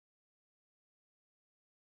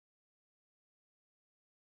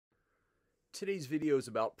Today's video is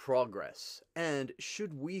about progress, and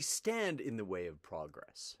should we stand in the way of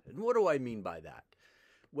progress? And what do I mean by that?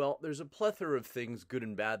 Well, there's a plethora of things, good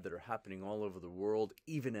and bad, that are happening all over the world,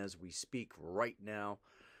 even as we speak right now.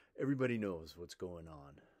 Everybody knows what's going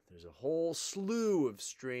on. There's a whole slew of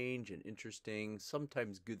strange and interesting,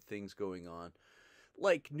 sometimes good things going on,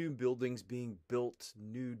 like new buildings being built,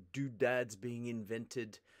 new doodads being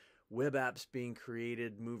invented, web apps being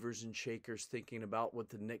created, movers and shakers thinking about what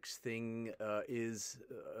the next thing is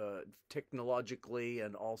technologically,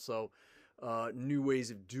 and also new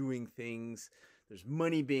ways of doing things. There's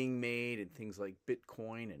money being made in things like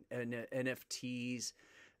Bitcoin and NFTs.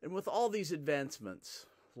 And with all these advancements,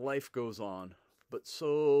 life goes on, but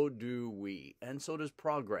so do we, and so does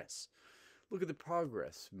progress. Look at the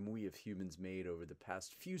progress we have humans made over the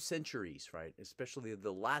past few centuries, right? Especially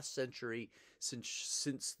the last century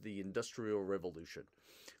since the Industrial Revolution.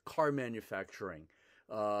 Car manufacturing,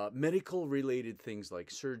 medical-related things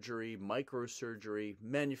like surgery, microsurgery,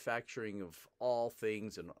 manufacturing of all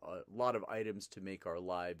things and a lot of items to make our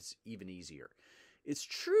lives even easier. It's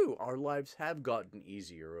true, our lives have gotten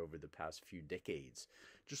easier over the past few decades.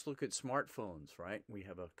 Just look at smartphones, right? We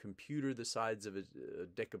have a computer the size of a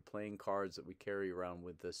deck of playing cards that we carry around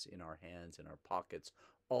with us in our hands, in our pockets,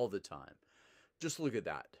 all the time. Just look at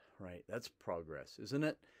that, right? That's progress, isn't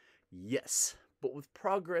it? Yes, but with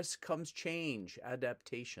progress comes change,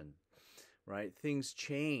 adaptation, right? Things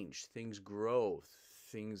change, things grow,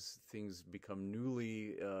 things become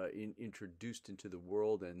newly introduced into the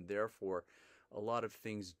world, and therefore a lot of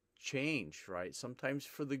things change, right? Sometimes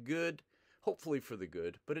for the good, hopefully for the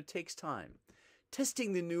good, but it takes time.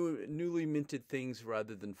 Testing the newly minted things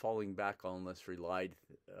rather than falling back on less relied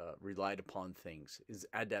upon things is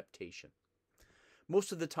adaptation.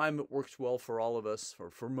 Most of the time it works well for all of us, or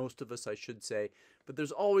for most of us I should say, but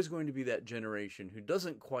there's always going to be that generation who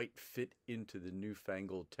doesn't quite fit into the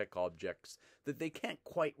newfangled tech objects that they can't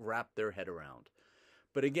quite wrap their head around.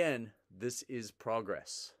 But again, this is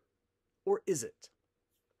progress. Or is it?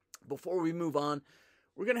 Before we move on,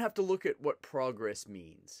 we're going to have to look at what progress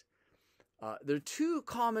means. There are two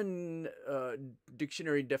common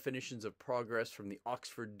dictionary definitions of progress from the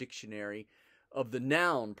Oxford Dictionary of the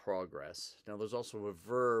noun progress. Now, there's also a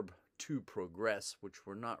verb to progress, which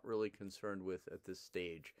we're not really concerned with at this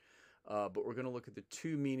stage. But we're going to look at the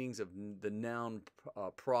two meanings of the noun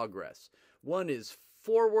progress. One is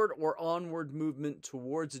forward or onward movement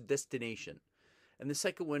towards a destination. And the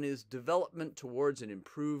second one is development towards an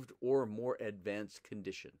improved or more advanced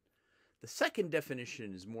condition. The second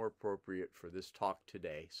definition is more appropriate for this talk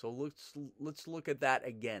today. So let's look at that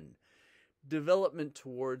again. Development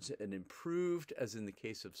towards an improved, as in the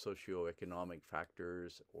case of socioeconomic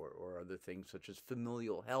factors or other things such as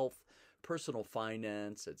familial health, personal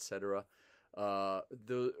finance, etc.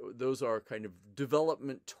 Those are kind of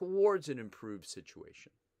development towards an improved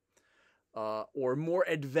situation. Or more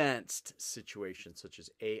advanced situations such as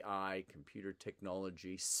AI, computer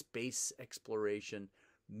technology, space exploration,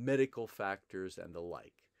 medical factors, and the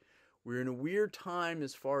like. We're in a weird time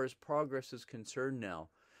as far as progress is concerned now.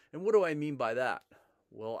 And what do I mean by that?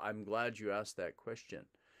 Well, I'm glad you asked that question.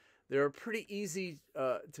 They're pretty easy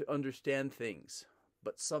to understand things,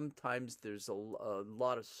 but sometimes there's a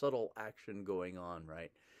lot of subtle action going on,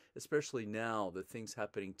 right? Especially now, the things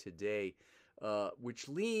happening today, which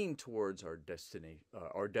lean towards our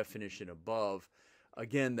definition above.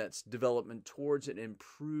 Again, that's development towards an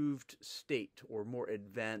improved state or more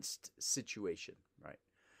advanced situation, right?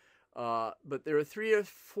 But there are 3 or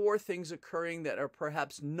 4 things occurring that are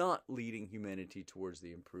perhaps not leading humanity towards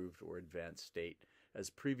the improved or advanced state as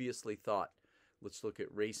previously thought. Let's look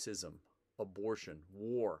at racism, abortion,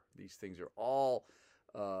 war. These things are all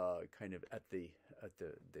kind of at the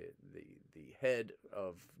head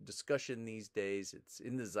of discussion these days. It's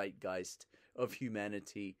in the zeitgeist of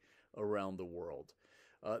humanity around the world.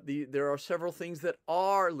 There are several things that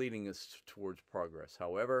are leading us towards progress.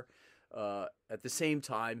 However, at the same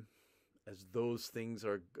time as those things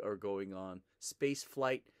are going on, space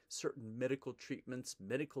flight, certain medical treatments,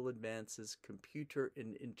 medical advances, computer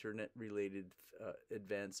and internet-related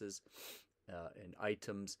advances and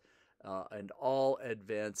items, and all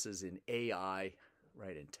advances in AI,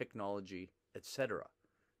 right, and technology, etc.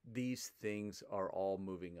 These things are all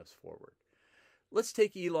moving us forward. Let's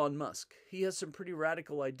take Elon Musk. He has some pretty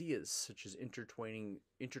radical ideas, such as intertwining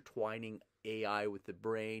AI with the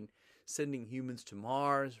brain, sending humans to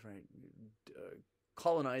Mars, right,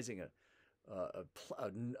 colonizing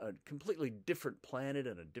a completely different planet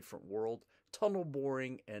and a different world, tunnel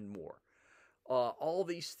boring, and more. All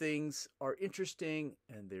these things are interesting,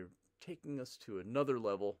 and they're taking us to another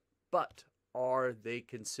level, but are they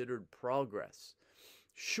considered progress?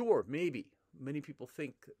 Sure, maybe. Many people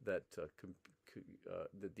think that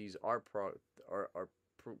that these are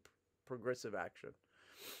progressive action.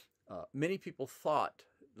 Many people thought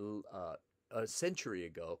a century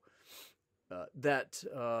ago that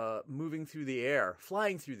moving through the air,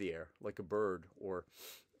 flying through the air like a bird, or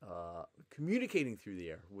communicating through the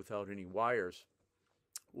air without any wires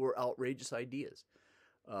were outrageous ideas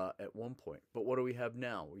at one point. But what do we have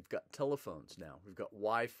now? We've got telephones now. We've got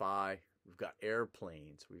Wi-Fi. We've got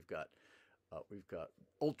airplanes. We've got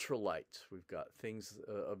ultralights. We've got things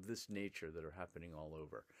of this nature that are happening all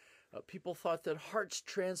over. People thought that heart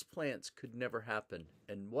transplants could never happen.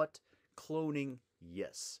 And what? Cloning?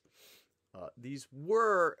 Yes. These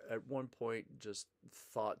were, at one point, just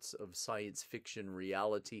thoughts of science fiction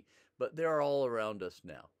reality, but they're all around us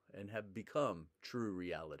now and have become true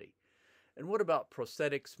reality. And what about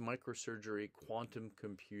prosthetics, microsurgery, quantum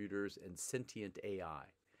computers, and sentient AI?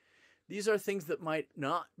 These are things that might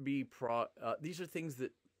not be these are things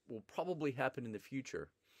that will probably happen in the future.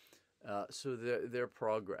 So they're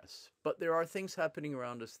progress. But there are things happening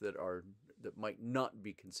around us that might not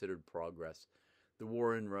be considered progress. The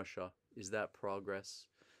war in Russia, is that progress?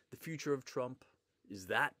 The future of Trump, is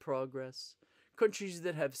that progress? Countries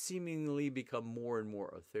that have seemingly become more and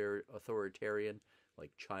more authoritarian,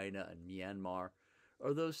 like China and Myanmar,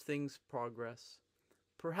 are those things progress?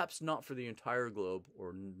 Perhaps not for the entire globe,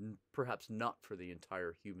 or perhaps not for the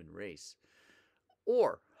entire human race.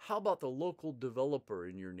 Or how about the local developer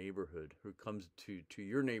in your neighborhood who comes to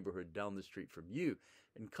your neighborhood down the street from you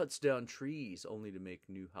and cuts down trees only to make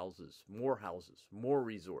new houses, more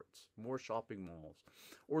resorts, more shopping malls,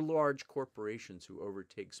 or large corporations who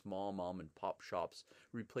overtake small mom and pop shops,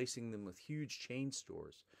 replacing them with huge chain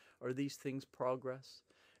stores? Are these things progress?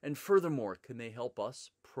 And furthermore, can they help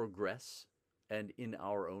us progress and in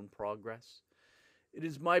our own progress? It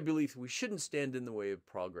is my belief we shouldn't stand in the way of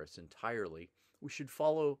progress entirely. We should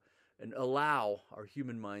follow and allow our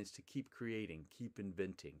human minds to keep creating, keep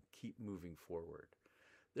inventing, keep moving forward.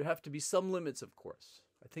 There have to be some limits, of course.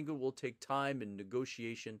 I think it will take time and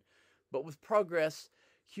negotiation, but with progress,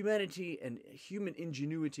 humanity and human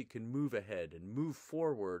ingenuity can move ahead and move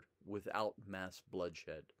forward without mass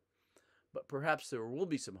bloodshed. But perhaps there will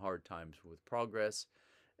be some hard times with progress,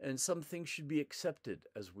 and some things should be accepted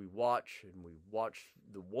as we watch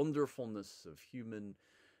the wonderfulness of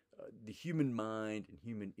the human mind and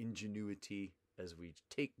human ingenuity as we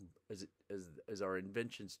take as our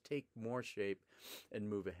inventions take more shape and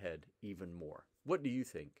move ahead even more. What do you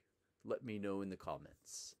think? Let me know in the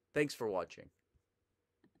comments. Thanks for watching.